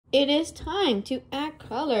It is time to add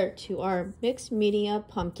color to our mixed media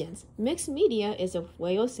pumpkins. Mixed media is a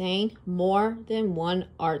way of saying more than one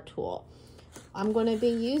art tool. I'm going to be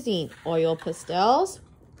using oil pastels,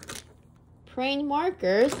 paint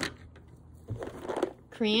markers,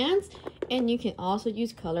 crayons, and you can also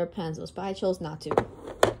use color pencils, but I chose not to.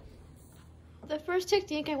 The first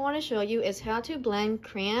technique I want to show you is how to blend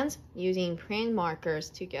crayons using paint markers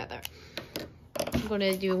together. I'm going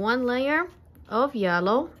to do one layer of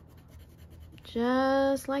yellow,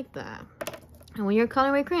 just like that. And when you're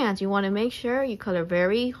coloring with crayons, you want to make sure you color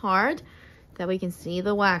very hard that we can see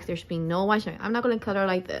the wax. There should be no white showing. I'm not going to color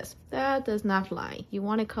like this. That does not fly. You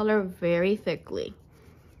want to color very thickly.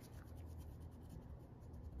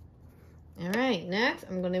 Alright, next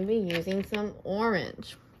I'm going to be using some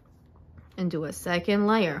orange and do a second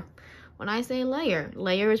layer. When I say layer,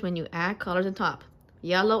 layer is when you add colors on top.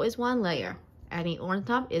 Yellow is one layer. Adding orange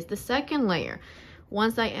on top is the second layer.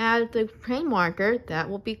 Once I add the paint marker, that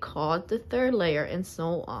will be called the third layer, and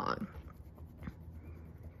so on.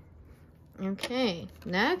 Okay,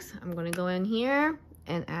 next I'm going to go in here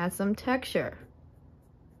and add some texture.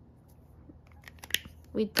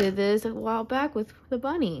 We did this a while back with the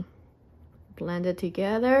bunny. Blend it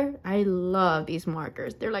together. I love these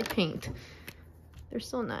markers. They're like paint. They're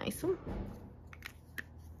so nice.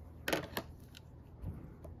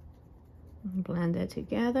 Blend it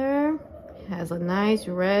together. It has a nice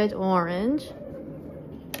red orange.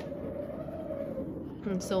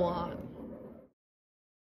 And so on.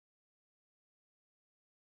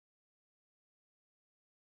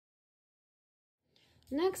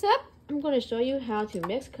 Next up, I'm going to show you how to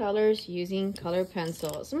mix colors using color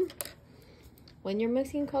pencils. When you're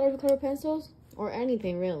mixing colors with color pencils, or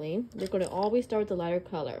anything really, you're going to always start with the lighter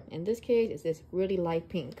color. In this case, it's this really light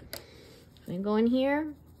pink. I'm going to go in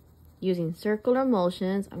here, using circular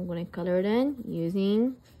motions, I'm going to color it in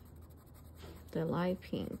using the light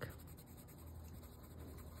pink.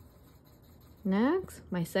 Next,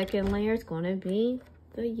 my second layer is going to be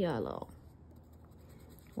the yellow.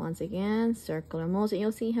 Once again, circular motion.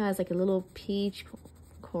 You'll see it has like a little peach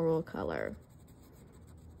coral color.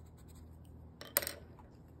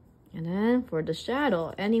 And then for the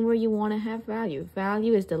shadow, anywhere you want to have value.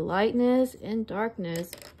 Value is the lightness and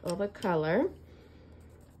darkness of a color.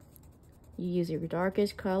 You use your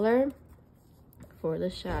darkest color for the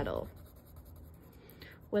shadow.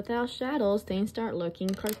 Without shadows, things start looking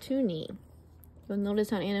cartoony. You'll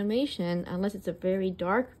notice on animation, unless it's a very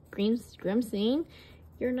dark grim scene,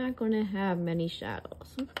 you're not going to have many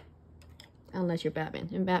shadows. Unless you're Batman.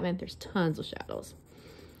 In Batman, there's tons of shadows.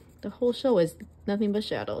 The whole show is nothing but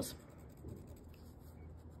shadows.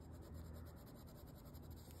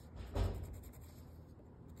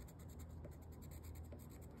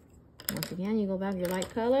 Once again, you go back to your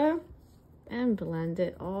light color and blend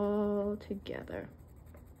it all together.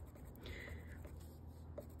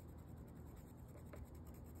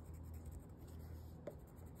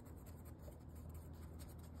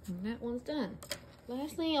 And that one's done.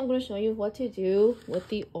 Lastly, I'm going to show you what to do with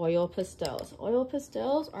the oil pastels. Oil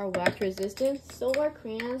pastels are wax resistant, so are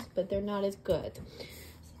crayons, but they're not as good.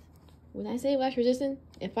 When I say wax resistant,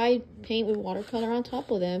 if I paint with watercolor on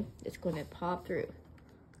top of them, it's going to pop through.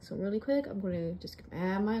 So really quick, I'm going to just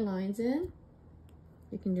add my lines in.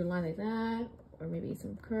 You can do a line like that, or maybe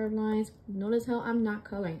some curved lines. Notice how I'm not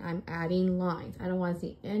coloring, I'm adding lines. I don't want to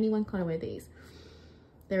see anyone color with these.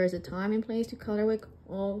 There is a time and place to color with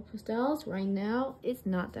oil pastels. Right now, it's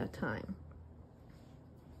not that time.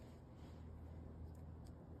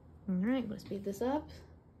 All right, let's speed this up.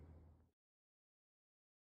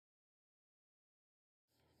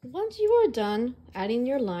 Once you are done adding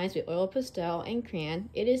your lines with oil pastel and crayon,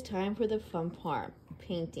 it is time for the fun part,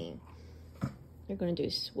 painting. You're going to do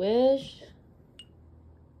swish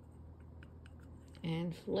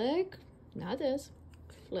and flick, not this,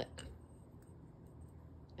 flick.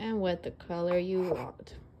 And with the color you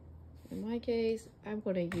want. In my case, I'm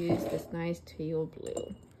going to use this nice teal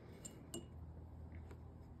blue.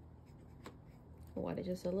 Wet it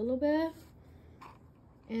just a little bit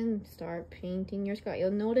and start painting your sky. You'll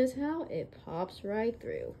notice how it pops right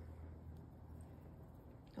through.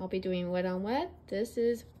 I'll be doing wet on wet. This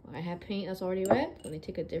is, I have paint that's already wet. Let me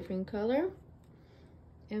take a different color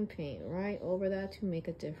and paint right over that to make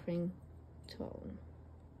a different tone.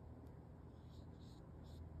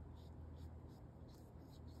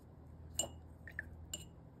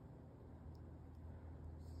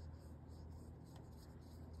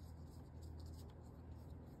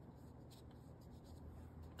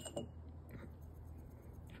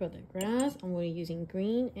 For the grass, I'm going to be using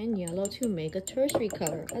green and yellow to make a tertiary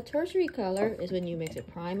color. A tertiary color is when you mix a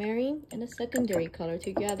primary and a secondary color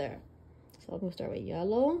together. So I'm going to start with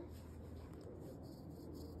yellow.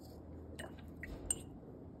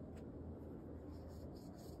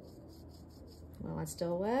 While it's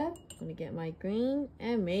still wet, I'm going to get my green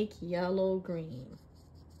and make yellow green.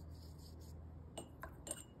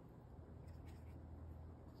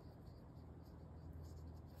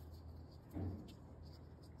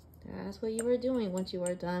 That's what you were doing once you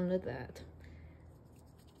are done with that.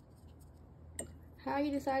 How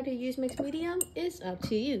you decide to use mixed medium is up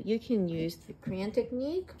to you. You can use the crayon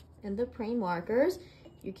technique and the praying markers.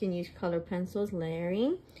 You can use color pencils,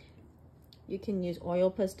 layering. You can use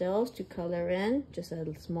oil pastels to color in just a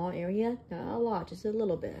small area, not a lot, just a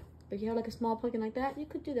little bit. But if you have like a small pumpkin like that, you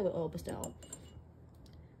could do that with oil pastel.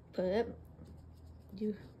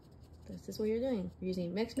 This is what you're doing. You're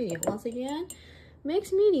using mixed media. Once again,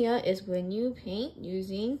 mixed media is when you paint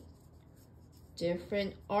using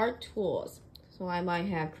different art tools. So I might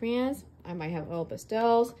have crayons, I might have oil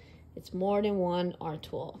pastels. It's more than one art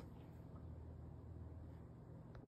tool.